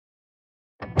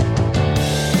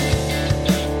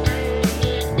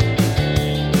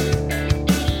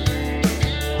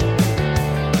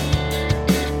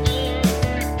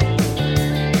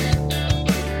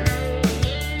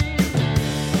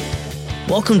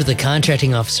Welcome to the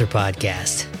Contracting Officer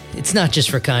Podcast. It's not just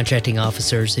for contracting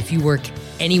officers. If you work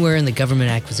anywhere in the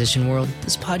government acquisition world,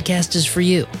 this podcast is for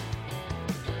you.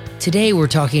 Today, we're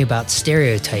talking about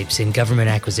stereotypes in government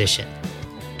acquisition.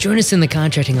 Join us in the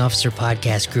Contracting Officer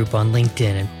Podcast group on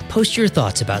LinkedIn and post your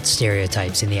thoughts about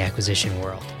stereotypes in the acquisition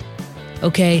world.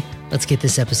 Okay, let's get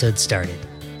this episode started.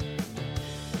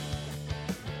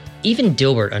 Even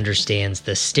Dilbert understands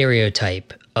the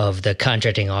stereotype of the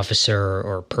contracting officer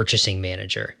or purchasing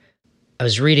manager. I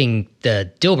was reading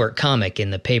the Dilbert comic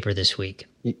in the paper this week.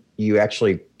 You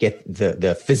actually get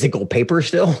the physical paper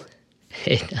still?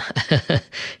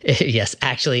 Yes,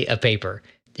 actually a paper.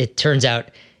 It turns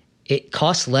out it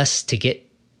costs less to get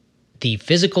the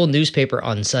physical newspaper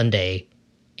on Sunday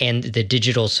and the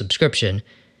digital subscription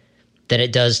than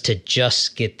it does to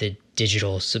just get the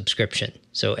digital subscription.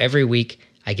 So every week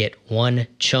I get one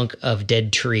chunk of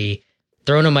dead tree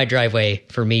thrown on my driveway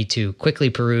for me to quickly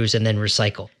peruse and then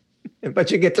recycle. But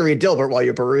you get to read Dilbert while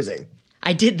you're perusing.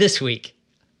 I did this week.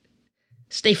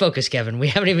 Stay focused, Kevin. We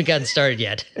haven't even gotten started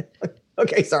yet.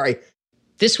 Okay, sorry.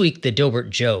 This week, the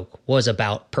Dilbert joke was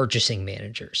about purchasing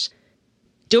managers.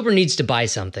 Dilbert needs to buy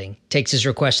something, takes his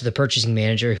request to the purchasing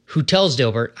manager, who tells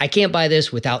Dilbert, "I can't buy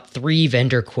this without 3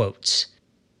 vendor quotes."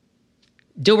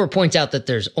 Dilbert points out that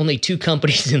there's only 2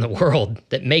 companies in the world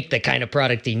that make the kind of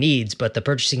product he needs, but the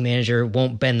purchasing manager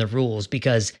won't bend the rules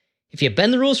because if you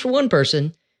bend the rules for one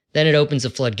person, then it opens the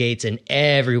floodgates and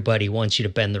everybody wants you to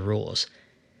bend the rules.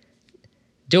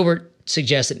 Dilbert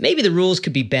suggests that maybe the rules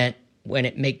could be bent when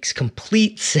it makes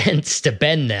complete sense to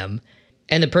bend them,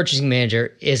 and the purchasing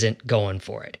manager isn't going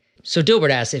for it. So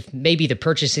Dilbert asks if maybe the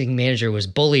purchasing manager was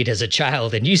bullied as a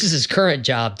child and uses his current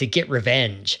job to get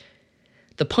revenge.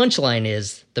 The punchline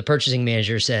is the purchasing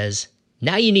manager says,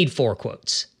 "Now you need 4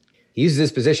 quotes." He uses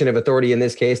his position of authority in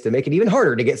this case to make it even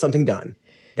harder to get something done.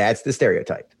 That's the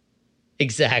stereotype.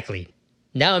 Exactly.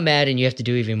 Now I'm mad and you have to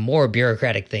do even more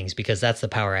bureaucratic things because that's the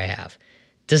power I have.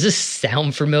 Does this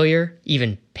sound familiar?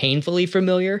 Even painfully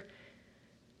familiar?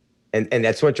 And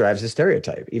that's what drives the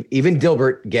stereotype. Even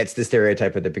Dilbert gets the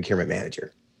stereotype of the procurement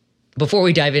manager. Before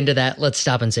we dive into that, let's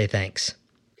stop and say thanks.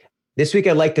 This week,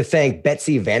 I'd like to thank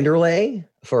Betsy Vanderlei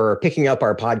for picking up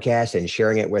our podcast and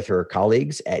sharing it with her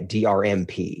colleagues at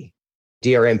DRMP.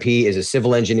 DRMP is a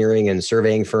civil engineering and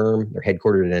surveying firm. They're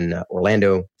headquartered in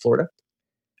Orlando, Florida.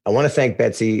 I want to thank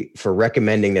Betsy for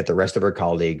recommending that the rest of her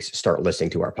colleagues start listening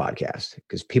to our podcast,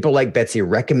 because people like Betsy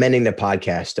recommending the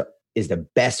podcast is the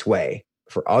best way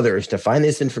for others to find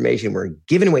this information we're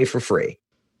giving away for free.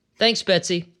 Thanks,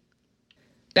 Betsy.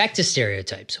 Back to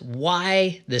stereotypes.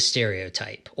 Why the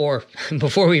stereotype? Or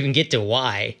before we even get to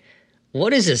why,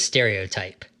 what is a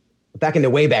stereotype? Back in the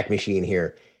Wayback Machine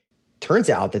here, turns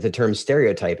out that the term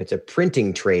stereotype, it's a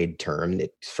printing trade term.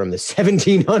 It's from the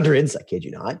 1700s, I kid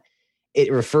you not. It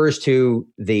refers to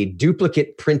the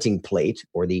duplicate printing plate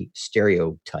or the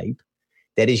stereotype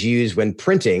that is used when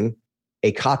printing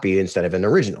a copy instead of an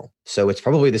original. So it's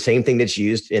probably the same thing that's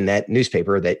used in that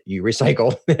newspaper that you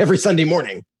recycle every Sunday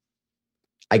morning.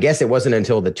 I guess it wasn't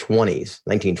until the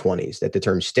 1920s, that the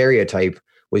term stereotype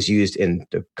was used in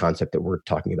the concept that we're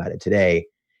talking about it today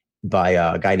by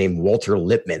a guy named Walter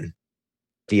Lippmann.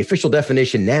 The official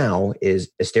definition now is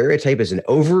a stereotype is an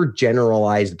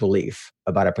overgeneralized belief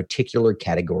about a particular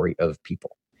category of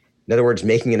people. In other words,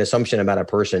 making an assumption about a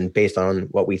person based on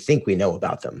what we think we know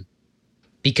about them.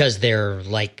 Because they're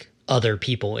like other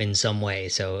people in some way,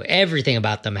 so everything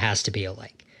about them has to be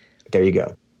alike. There you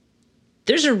go.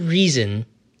 There's a reason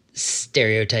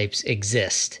stereotypes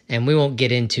exist, and we won't get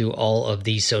into all of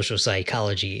the social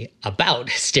psychology about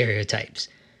stereotypes.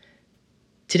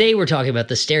 Today, we're talking about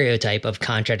the stereotype of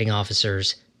contracting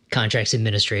officers, contracts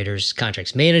administrators,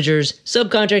 contracts managers,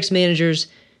 subcontracts managers,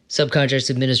 subcontracts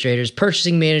administrators,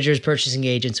 purchasing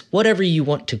agents, whatever you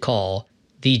want to call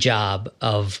the job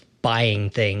of buying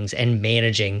things and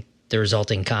managing the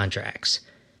resulting contracts.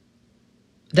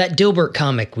 That Dilbert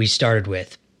comic we started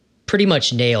with pretty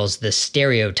much nails the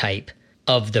stereotype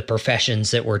of the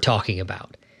professions that we're talking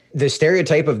about. The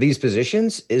stereotype of these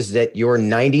positions is that you're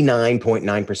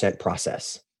 99.9%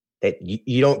 process, that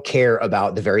you don't care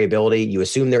about the variability. You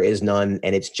assume there is none,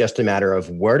 and it's just a matter of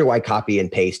where do I copy and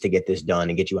paste to get this done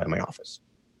and get you out of my office.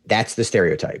 That's the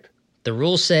stereotype. The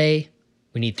rules say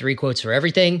we need 3 quotes for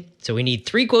everything. So we need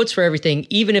 3 quotes for everything,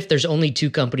 even if there's only 2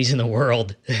 companies in the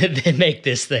world that make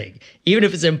this thing. Even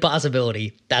if it's an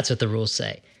impossibility, that's what the rules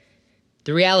say.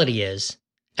 The reality is,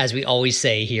 as we always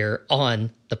say here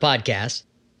on the podcast,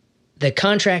 the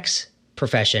contracts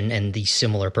profession and the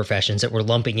similar professions that we're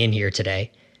lumping in here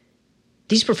today,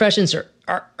 these professions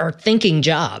are thinking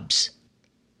jobs.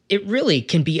 it really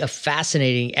can be a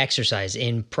fascinating exercise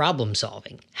in problem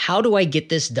solving. How do I get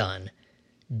this done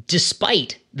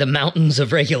despite the mountains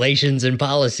of regulations and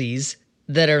policies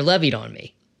that are levied on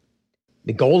me?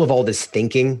 The goal of all this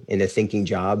thinking in the thinking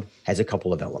job has a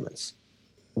couple of elements.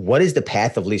 What is the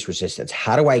path of least resistance?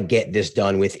 How do I get this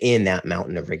done within that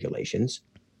mountain of regulations?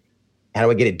 How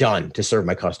do I get it done to serve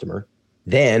my customer?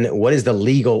 Then what is the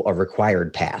legal or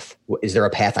required path? Is there a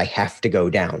path I have to go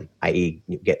down, i.e.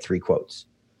 you get 3 quotes?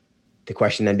 The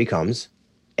question then becomes,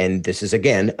 and this is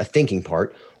again a thinking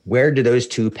part, where do those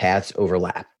 2 paths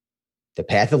overlap? The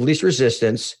path of least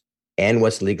resistance and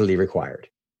what's legally required.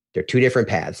 They're 2 different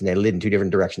paths and they lead in 2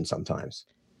 different directions sometimes.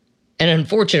 And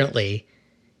unfortunately,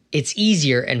 it's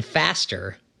easier and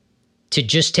faster to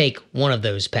just take one of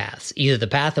those paths, either the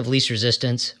path of least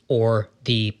resistance or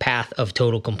the path of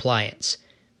total compliance,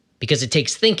 because it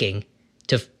takes thinking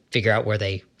to figure out where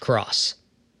they cross.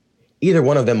 Either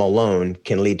one of them alone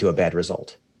can lead to a bad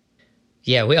result.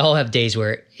 Yeah, we all have days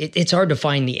where it's hard to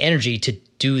find the energy to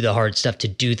do the hard stuff, to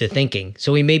do the thinking.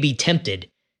 So we may be tempted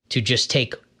to just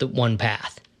take the one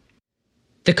path.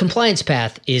 The compliance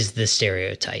path is the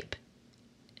stereotype.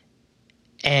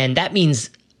 And that means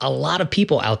a lot of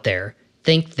people out there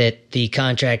think that the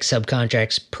contract,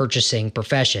 subcontracts, purchasing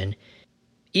profession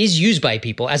is used by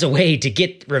people as a way to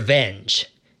get revenge.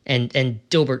 And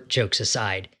Dilbert jokes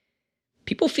aside,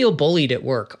 people feel bullied at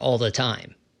work all the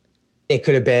time. It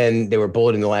could have been they were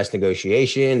bullied in the last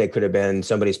negotiation. It could have been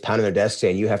somebody's pounding their desk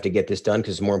saying you have to get this done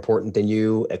because it's more important than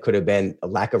you. It could have been a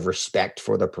lack of respect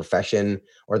for the profession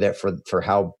or that for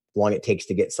how long it takes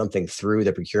to get something through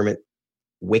the procurement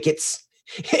wickets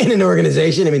in an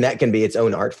organization. I mean, that can be its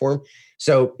own art form.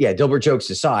 So yeah, Dilbert jokes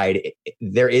aside,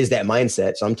 there is that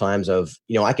mindset sometimes of,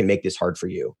 I can make this hard for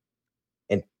you.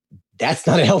 And that's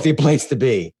not a healthy place to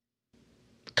be.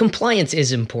 Compliance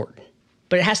is important,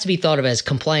 but it has to be thought of as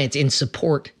compliance in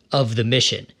support of the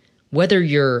mission. Whether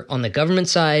you're on the government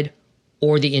side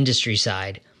or the industry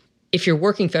side, if you're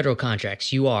working federal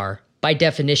contracts, you are, by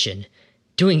definition,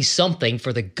 doing something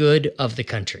for the good of the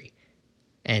country.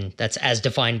 And that's as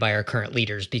defined by our current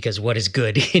leaders, because what is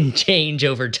good can change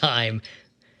over time.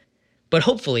 But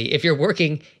hopefully, if you're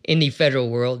working in the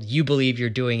federal world, you believe you're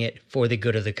doing it for the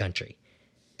good of the country.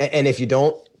 And if you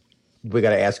don't, we got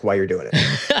to ask why you're doing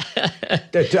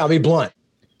it. I'll be blunt.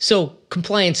 So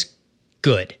compliance,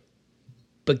 good.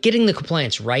 But getting the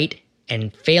compliance right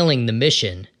and failing the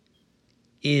mission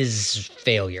is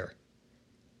failure.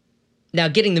 Now,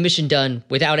 getting the mission done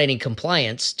without any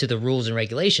compliance to the rules and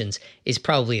regulations is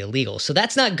probably illegal. So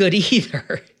that's not good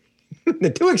either. The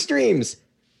 2 extremes.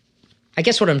 I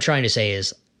guess what I'm trying to say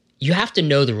is you have to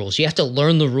know the rules. You have to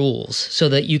learn the rules so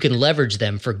that you can leverage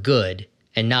them for good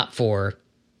and not for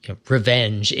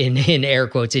revenge in air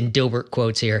quotes, in Dilbert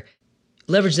quotes here.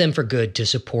 Leverage them for good to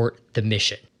support the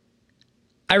mission.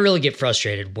 I really get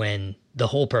frustrated when the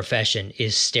whole profession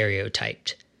is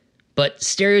stereotyped. But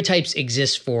stereotypes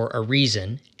exist for a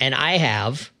reason, and I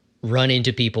have run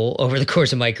into people over the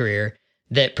course of my career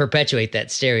that perpetuate that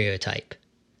stereotype.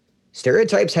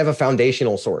 Stereotypes have a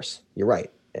foundational source. You're right.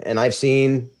 And I've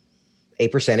seen a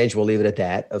percentage, we'll leave it at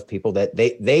that, of people that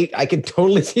I can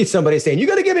totally see somebody saying, you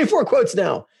got to give me 4 quotes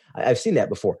now. I've seen that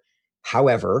before.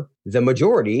 However, the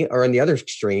majority are in the other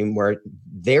extreme where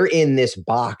they're in this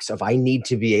box of, I need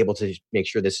to be able to make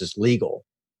sure this is legal.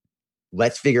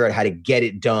 Let's figure out how to get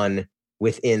it done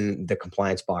within the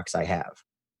compliance box I have,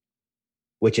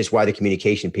 which is why the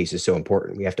communication piece is so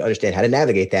important. We have to understand how to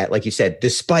navigate that, like you said,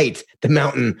 despite the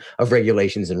mountain of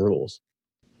regulations and rules.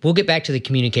 We'll get back to the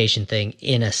communication thing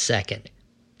in a second.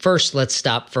 First, let's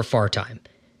stop for FAR time.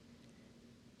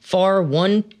 FAR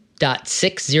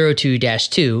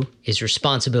 1.602-2 is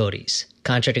responsibilities,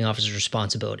 contracting officers'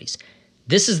 responsibilities.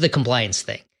 This is the compliance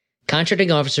thing.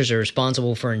 Contracting officers are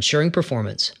responsible for ensuring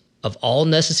performance of all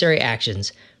necessary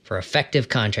actions for effective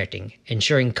contracting,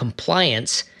 ensuring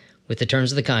compliance with the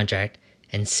terms of the contract,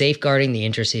 and safeguarding the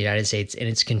interests of the United States in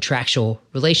its contractual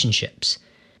relationships.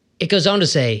 It goes on to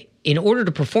say, in order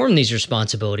to perform these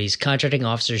responsibilities, contracting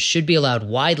officers should be allowed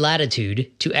wide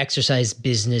latitude to exercise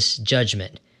business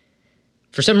judgment.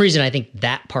 For some reason, I think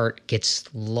that part gets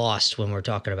lost when we're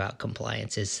talking about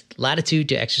compliance, is latitude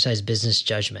to exercise business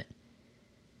judgment.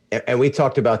 And we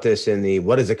talked about this in the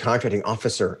What is a Contracting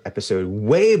Officer episode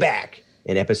way back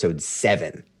in episode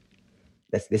 7.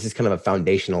 This is kind of a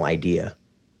foundational idea.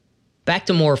 Back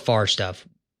to more FAR stuff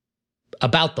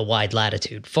about the wide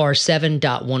latitude. FAR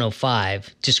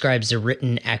 7.105 describes the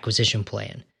written acquisition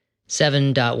plan.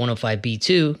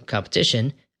 7.105b2,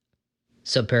 competition,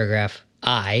 subparagraph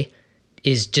I,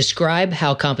 is describe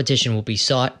how competition will be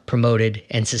sought, promoted,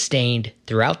 and sustained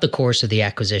throughout the course of the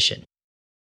acquisition.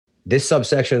 This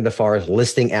subsection of the FAR is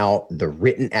listing out the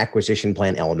written acquisition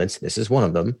plan elements. This is one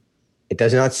of them. It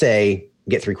does not say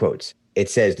get 3 quotes. It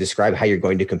says describe how you're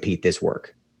going to compete this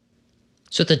work.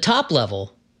 So at the top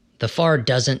level, the FAR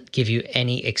doesn't give you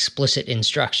any explicit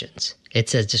instructions. It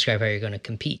says describe how you're going to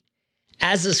compete.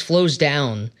 As this flows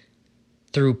down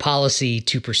through policy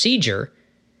to procedure,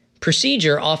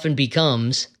 procedure often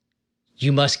becomes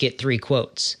you must get 3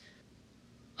 quotes.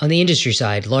 On the industry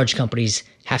side, large companies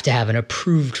have to have an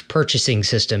approved purchasing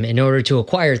system in order to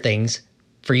acquire things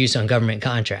for use on government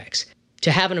contracts.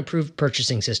 To have an approved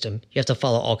purchasing system, you have to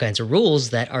follow all kinds of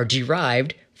rules that are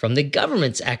derived from the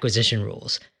government's acquisition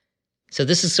rules. So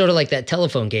this is sort of like that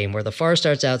telephone game where the FAR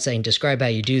starts out saying, describe how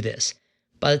you do this.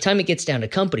 By the time it gets down to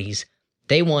companies,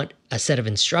 they want a set of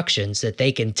instructions that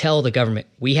they can tell the government,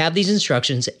 we have these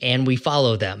instructions and we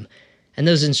follow them. And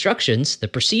those instructions, the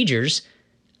procedures,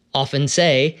 often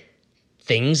say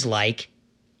things like,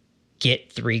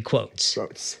 get 3 quotes.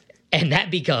 And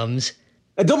that becomes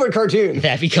a Dilbert cartoon.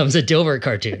 That becomes a Dilbert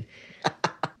cartoon.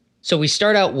 So we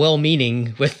start out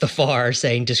well-meaning with the FAR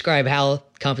saying, describe how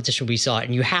competition will be sought,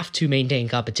 and you have to maintain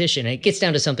competition. And it gets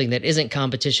down to something that isn't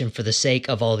competition for the sake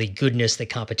of all the goodness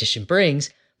that competition brings,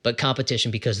 but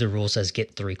competition because the rule says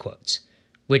get 3 quotes,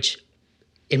 which,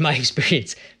 in my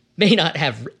experience, may not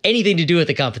have anything to do with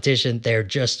the competition. They're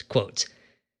just quotes.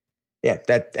 Yeah,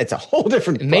 that's a whole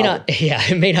different problem.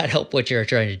 It may not help what you're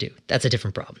trying to do. That's a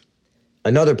different problem.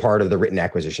 Another part of the written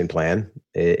acquisition plan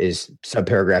is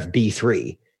subparagraph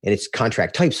B3, and it's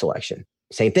contract type selection.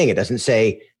 Same thing. It doesn't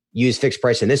say use fixed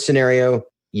price in this scenario,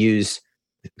 use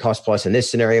cost plus in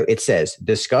this scenario. It says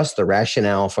discuss the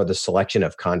rationale for the selection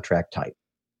of contract type.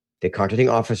 The contracting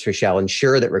officer shall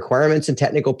ensure that requirements and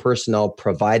technical personnel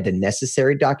provide the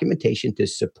necessary documentation to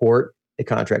support the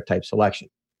contract type selection.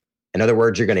 In other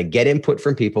words, you're going to get input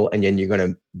from people, and then you're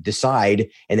going to decide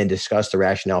and then discuss the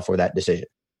rationale for that decision.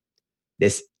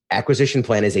 This acquisition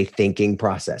plan is a thinking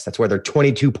process. That's why there are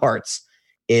 22 parts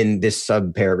in this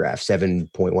subparagraph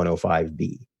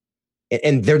 7.105B.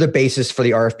 And they're the basis for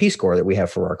the RFP score that we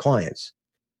have for our clients,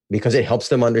 because it helps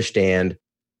them understand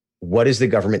what is the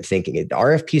government thinking. The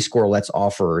RFP score lets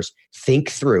offerers think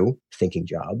through, thinking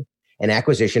job, an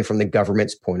acquisition from the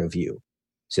government's point of view,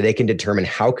 so they can determine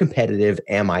how competitive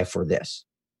am I for this.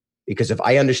 Because if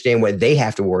I understand what they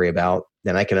have to worry about,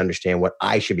 then I can understand what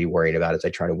I should be worried about as I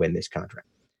try to win this contract.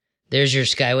 There's your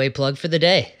Skyway plug for the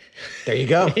day. There you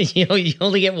go. You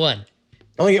only get one.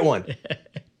 Only get one.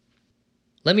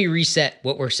 Let me reset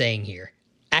what we're saying here.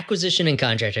 Acquisition and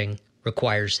contracting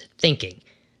requires thinking.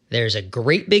 There's a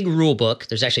great big rule book.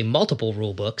 There's actually multiple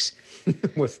rule books.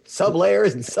 With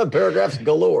sub-layers and sub-paragraphs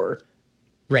galore.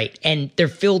 Right. And they're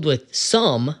filled with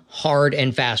some hard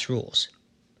and fast rules.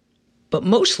 But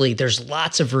mostly there's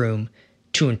lots of room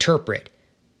to interpret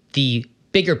the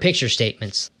bigger picture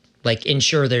statements, like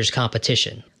ensure there's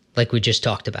competition, like we just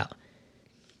talked about.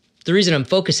 The reason I'm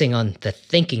focusing on the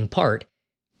thinking part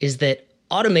is that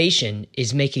automation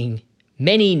is making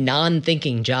many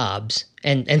non-thinking jobs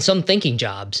and some thinking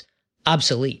jobs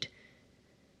obsolete.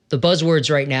 The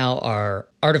buzzwords right now are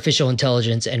artificial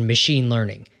intelligence and machine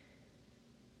learning.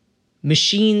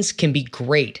 Machines can be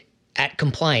great at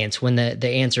compliance when the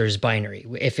answer is binary.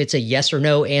 If it's a yes or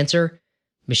no answer,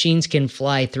 machines can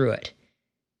fly through it.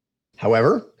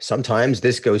 However, sometimes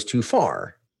this goes too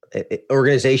far.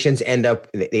 Organizations end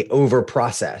up, they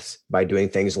over-process by doing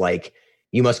things like,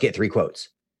 you must get 3 quotes.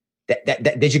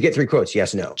 Did you get 3 quotes?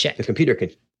 Yes, no. Check. The computer can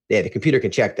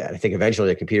check that. I think eventually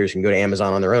the computers can go to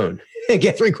Amazon on their own and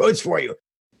get 3 quotes for you.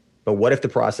 But what if the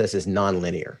process is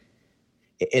nonlinear?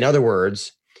 In other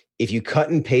words, if you cut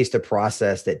and paste a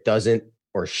process that doesn't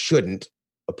or shouldn't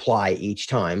apply each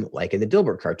time, like in the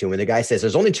Dilbert cartoon, when the guy says,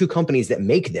 there's only 2 companies that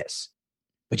make this,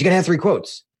 but you got to have 3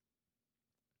 quotes.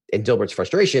 And Dilbert's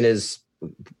frustration is,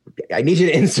 I need you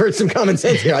to insert some common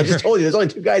sense here. I just told you there's only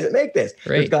 2 guys that make this.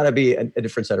 Right. There's got to be a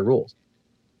different set of rules.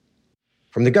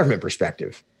 From the government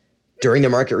perspective, during the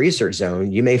market research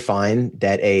zone, you may find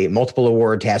that a multiple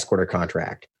award task order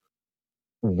contract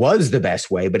was the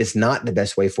best way, but it's not the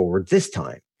best way forward this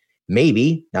time.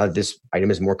 Maybe now that this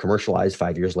item is more commercialized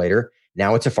 5 years later,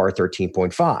 now it's a FAR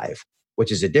 13.5,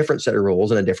 which is a different set of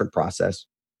rules and a different process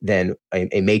than a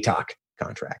MATOC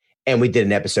contract. And we did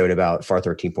an episode about FAR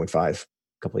 13.5 a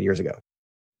couple of years ago.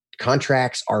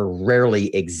 Contracts are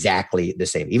rarely exactly the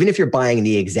same. Even if you're buying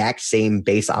the exact same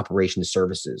base operations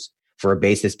services for a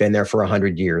base that's been there for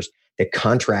 100 years, the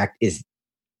contract is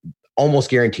almost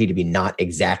guaranteed to be not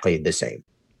exactly the same.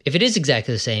 If it is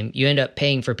exactly the same, you end up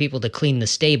paying for people to clean the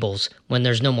stables when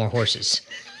there's no more horses.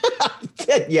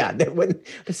 Yeah. When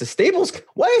it's the stables,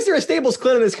 why is there a stables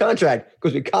clean in this contract?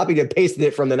 Because we copied and pasted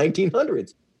it from the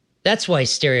 1900s. That's why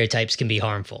stereotypes can be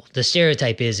harmful. The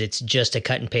stereotype is it's just a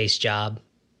cut and paste job.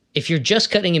 If you're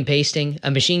just cutting and pasting,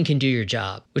 a machine can do your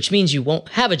job, which means you won't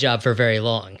have a job for very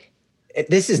long.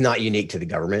 This is not unique to the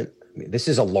government. I mean, this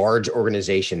is a large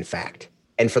organization fact.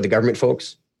 And for the government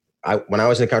folks, when I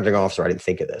was an contracting officer, I didn't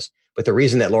think of this. But the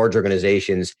reason that large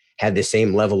organizations had the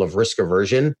same level of risk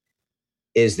aversion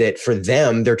is that for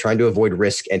them, they're trying to avoid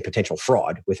risk and potential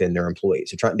fraud within their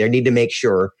employees. They need to make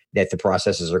sure that the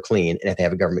processes are clean. And if they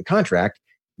have a government contract,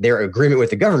 their agreement with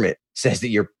the government says that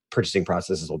your purchasing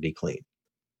processes will be clean.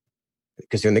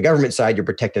 Because on the government side, you're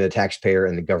protecting the taxpayer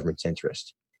and the government's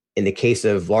interest. In the case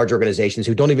of large organizations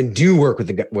who don't even do work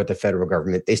with the federal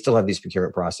government, they still have these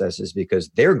procurement processes because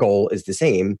their goal is the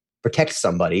same, protect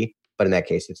somebody, but in that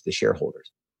case, it's the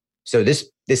shareholders. So this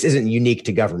isn't unique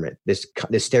to government. This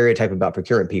stereotype about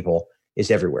procurement people is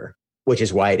everywhere, which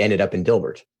is why it ended up in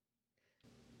Dilbert.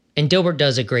 And Dilbert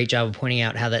does a great job of pointing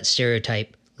out how that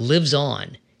stereotype lives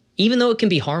on, even though it can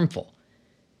be harmful.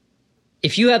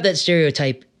 If you have that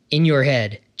stereotype in your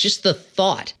head, just the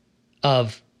thought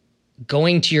of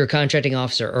going to your contracting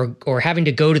officer or having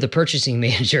to go to the purchasing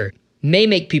manager may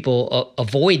make people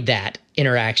avoid that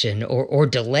interaction or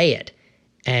delay it.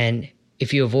 And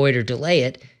if you avoid or delay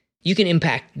it, you can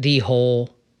impact the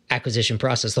whole acquisition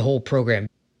process, the whole program.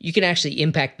 You can actually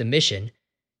impact the mission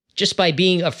just by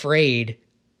being afraid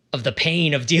of the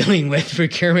pain of dealing with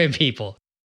procurement people.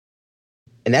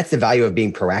 And that's the value of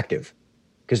being proactive.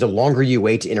 Because the longer you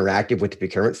wait to interact with the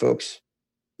procurement folks,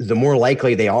 the more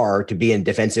likely they are to be in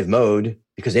defensive mode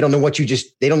because they don't know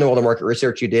they don't know all the market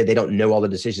research you did. They don't know all the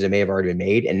decisions that may have already been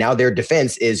made. And now their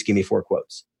defense is give me 4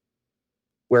 quotes.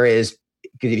 Whereas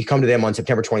if you come to them on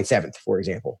September 27th, for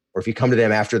example, or if you come to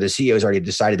them after the CEO has already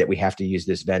decided that we have to use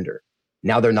this vendor,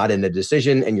 now they're not in the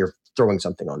decision and you're throwing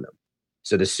something on them.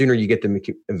 So the sooner you get them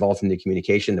involved in the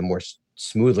communication, the more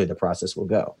smoothly the process will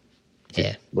go.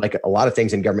 Yeah. Like a lot of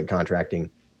things in government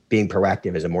contracting, being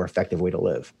proactive is a more effective way to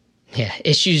live. Yeah,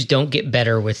 issues don't get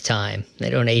better with time. They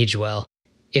don't age well.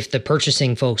 If the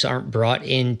purchasing folks aren't brought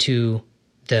into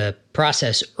the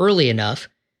process early enough,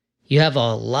 you have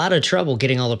a lot of trouble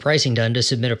getting all the pricing done to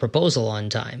submit a proposal on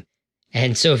time.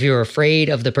 And so if you're afraid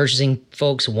of the purchasing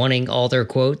folks wanting all their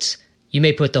quotes, you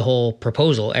may put the whole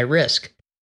proposal at risk.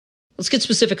 Let's get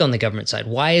specific on the government side.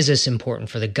 Why is this important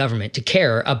for the government to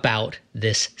care about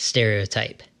this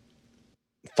stereotype?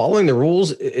 Following the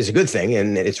rules is a good thing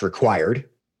and it's required,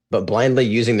 but blindly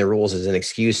using the rules as an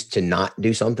excuse to not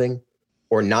do something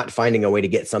or not finding a way to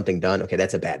get something done, okay,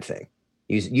 that's a bad thing.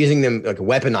 Using them, like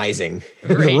weaponizing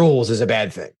the rules is a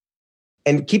bad thing.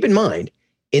 And keep in mind,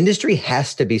 industry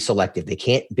has to be selective. They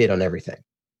can't bid on everything.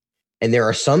 And there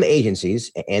are some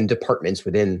agencies and departments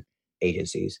within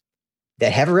agencies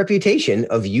that have a reputation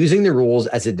of using the rules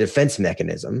as a defense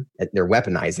mechanism. They're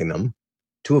weaponizing them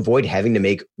to avoid having to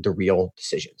make the real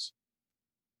decisions.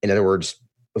 In other words,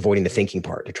 avoiding the thinking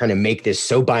part. They're trying to make this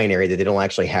so binary that they don't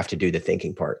actually have to do the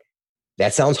thinking part.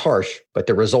 That sounds harsh, but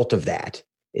the result of that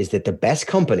is that the best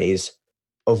companies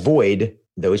avoid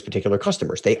those particular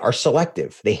customers. They are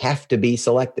selective. They have to be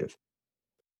selective.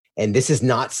 And this is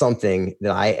not something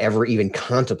that I ever even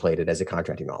contemplated as a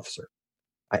contracting officer.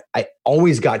 I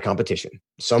always got competition.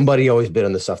 Somebody always bid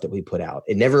on the stuff that we put out.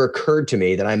 It never occurred to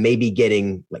me that I may be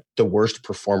getting like the worst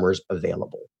performers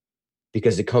available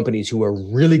because the companies who are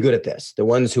really good at this, the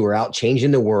ones who are out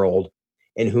changing the world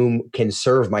and whom can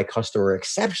serve my customer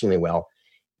exceptionally well,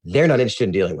 they're not interested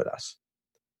in dealing with us.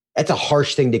 That's a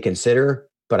harsh thing to consider,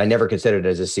 but I never considered it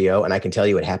as a CO, and I can tell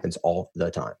you it happens all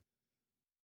the time.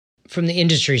 From the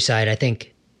industry side, I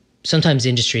think sometimes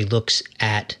industry looks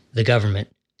at the government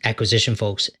acquisition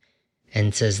folks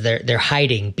and says they're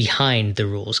hiding behind the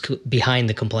rules, behind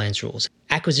the compliance rules.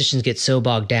 Acquisitions get so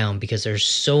bogged down because there's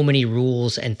so many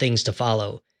rules and things to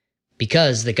follow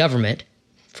because the government,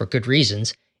 for good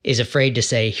reasons, is afraid to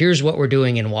say, here's what we're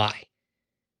doing and why.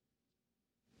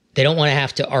 They don't want to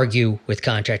have to argue with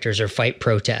contractors or fight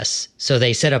protests. So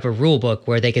they set up a rule book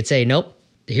where they could say, nope,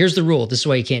 here's the rule. This is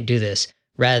why you can't do this,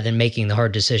 rather than making the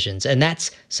hard decisions. And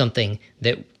that's something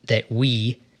that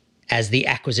we, as the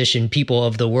acquisition people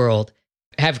of the world,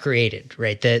 have created,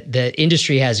 right? The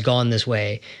industry has gone this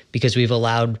way because we've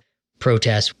allowed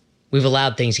protests. We've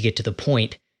allowed things to get to the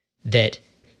point that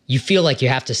you feel like you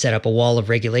have to set up a wall of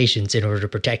regulations in order to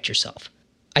protect yourself.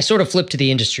 I sort of flip to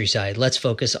the industry side. Let's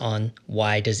focus on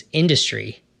why does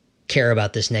industry care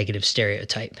about this negative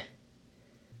stereotype?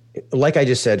 Like I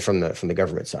just said from the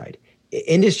government side,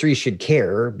 industry should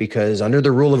care because under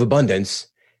the rule of abundance,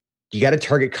 you got to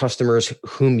target customers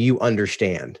whom you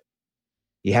understand.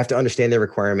 You have to understand their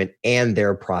requirement and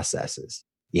their processes.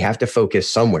 You have to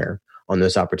focus somewhere on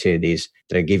those opportunities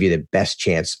that will give you the best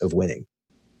chance of winning.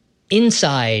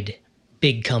 Inside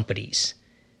big companies,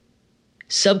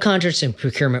 subcontractors and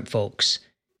procurement folks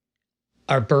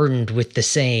are burdened with the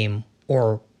same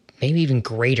or maybe even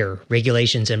greater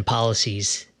regulations and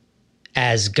policies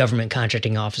as government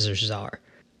contracting officers are.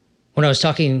 When I was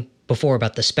talking before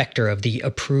about the specter of the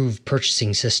approved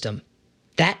purchasing system,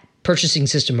 that purchasing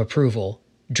system approval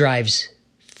drives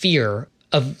fear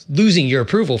of losing your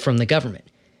approval from the government.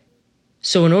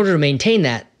 So in order to maintain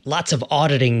that, lots of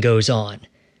auditing goes on.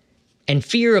 And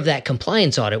fear of that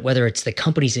compliance audit, whether it's the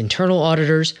company's internal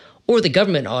auditors or the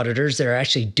government auditors that are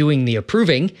actually doing the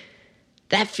approving,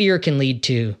 that fear can lead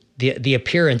to the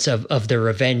appearance of the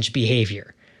revenge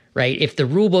behavior, right? If the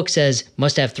rule book says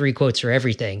must have 3 quotes for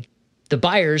everything, the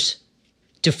buyers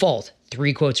default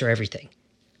 3 quotes for everything.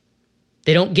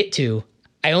 They don't get to,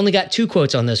 I only got 2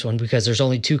 quotes on this one because there's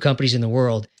only 2 companies in the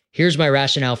world. Here's my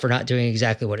rationale for not doing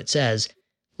exactly what it says.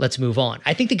 Let's move on.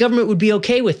 I think the government would be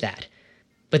okay with that.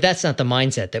 But that's not the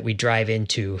mindset that we drive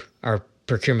into our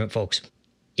procurement folks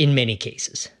in many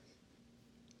cases.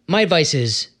 My advice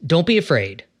is don't be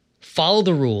afraid. Follow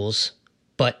the rules,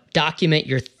 but document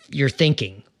your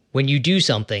thinking when you do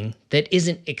something that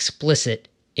isn't explicit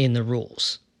in the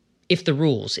rules. If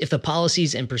the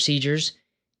policies and procedures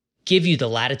give you the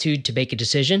latitude to make a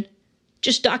decision,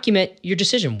 just document your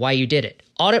decision, why you did it.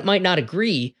 Audit might not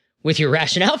agree with your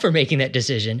rationale for making that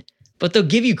decision, but they'll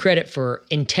give you credit for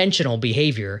intentional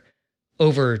behavior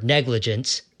over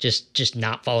negligence, just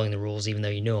not following the rules even though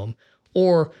you knew them,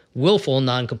 or willful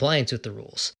noncompliance with the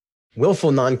rules.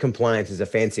 Willful noncompliance is a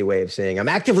fancy way of saying I'm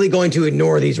actively going to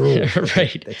ignore these rules.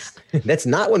 Right. That's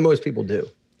not what most people do.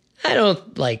 I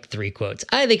don't like 3 quotes.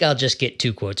 I think I'll just get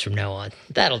 2 quotes from now on.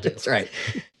 That'll do. That's right.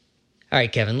 All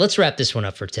right, Kevin, let's wrap this one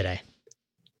up for today.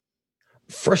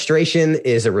 Frustration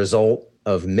is a result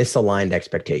of misaligned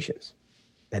expectations.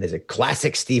 That is a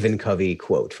classic Stephen Covey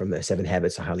quote from the 7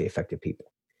 Habits of Highly Effective People.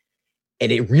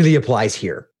 And it really applies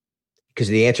here because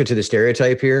the answer to the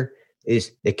stereotype here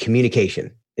is that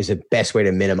communication is the best way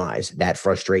to minimize that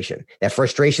frustration. That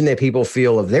frustration that people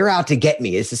feel of they're out to get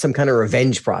me. This is some kind of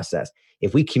revenge process.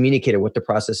 If we communicated what the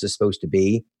process is supposed to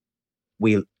be,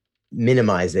 we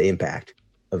minimize the impact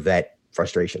of that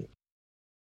frustration.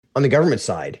 On the government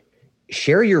side,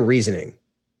 share your reasoning.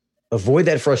 Avoid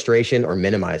that frustration or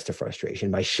minimize the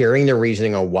frustration by sharing the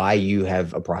reasoning on why you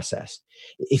have a process.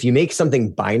 If you make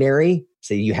something binary,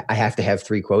 say I have to have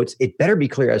 3 quotes, it better be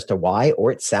clear as to why,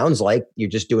 or it sounds like you're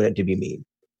just doing it to be mean.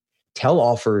 Tell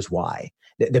offers why.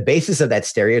 The basis of that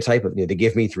stereotype of, they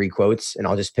give me 3 quotes and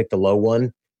I'll just pick the low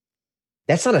one,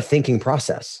 that's not a thinking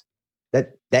process.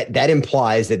 That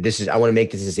implies that I want to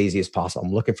make this as easy as possible.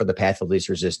 I'm looking for the path of least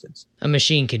resistance. A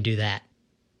machine can do that.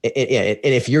 And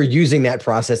if you're using that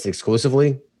process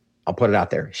exclusively, I'll put it out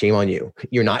there. Shame on you.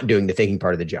 You're not doing the thinking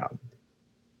part of the job.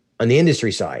 On the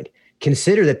industry side,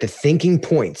 consider that the thinking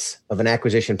points of an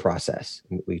acquisition process,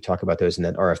 we talk about those in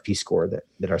that RFP score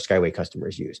that our Skyway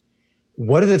customers use.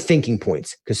 What are the thinking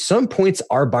points? Because some points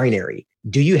are binary.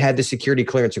 Do you have the security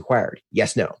clearance required?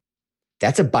 Yes, no.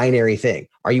 That's a binary thing.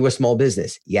 Are you a small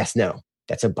business? Yes, no.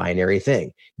 That's a binary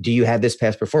thing. Do you have this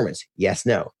past performance? Yes,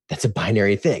 no. That's a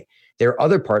binary thing. There are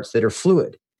other parts that are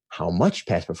fluid. How much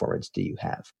past performance do you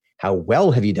have? How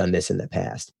well have you done this in the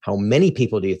past? How many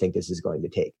people do you think this is going to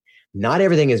take? Not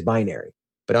everything is binary,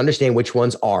 but understand which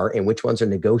ones are and which ones are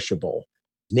negotiable.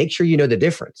 Make sure you know the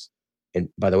difference. And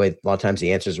by the way, a lot of times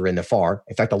the answers are in the FAR.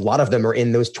 In fact, a lot of them are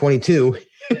in those 22,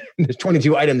 there's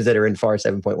 22 items that are in FAR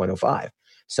 7.105.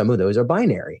 Some of those are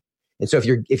binary. And so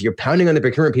if you're pounding on the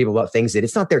procurement people about things that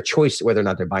it's not their choice whether or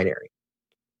not they're binary,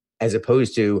 as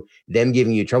opposed to them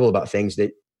giving you trouble about things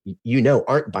that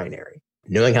aren't binary.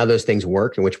 Knowing how those things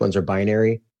work and which ones are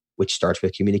binary, which starts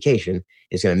with communication,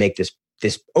 is going to make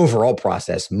this overall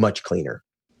process much cleaner.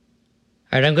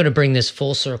 All right, I'm going to bring this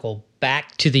full circle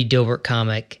back to the Dilbert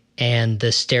comic and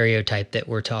the stereotype that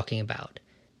we're talking about.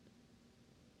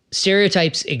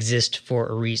 Stereotypes exist for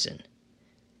a reason.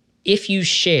 If you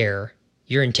share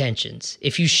your intentions,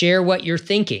 if you share what you're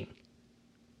thinking,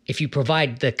 if you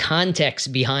provide the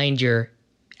context behind your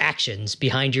actions,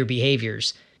 behind your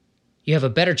behaviors, you have a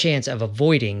better chance of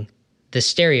avoiding the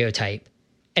stereotype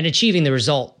and achieving the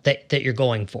result that you're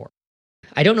going for.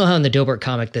 I don't know how in the Dilbert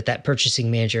comic that purchasing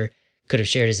manager could have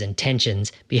shared his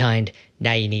intentions behind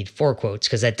now you need 4 quotes,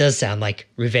 because that does sound like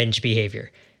revenge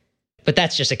behavior. But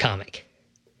that's just a comic.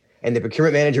 And the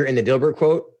procurement manager in the Dilbert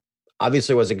quote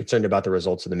obviously wasn't concerned about the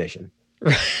results of the mission.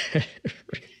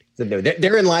 So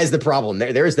therein lies the problem.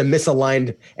 There is the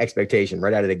misaligned expectation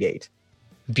right out of the gate.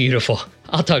 Beautiful.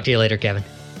 I'll talk to you later, Kevin.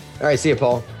 All right, see you,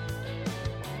 Paul.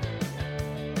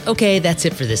 Okay, that's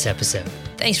it for this episode.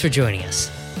 Thanks for joining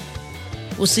us.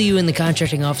 We'll see you in the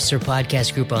Contracting Officer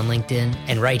podcast group on LinkedIn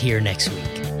and right here next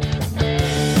week.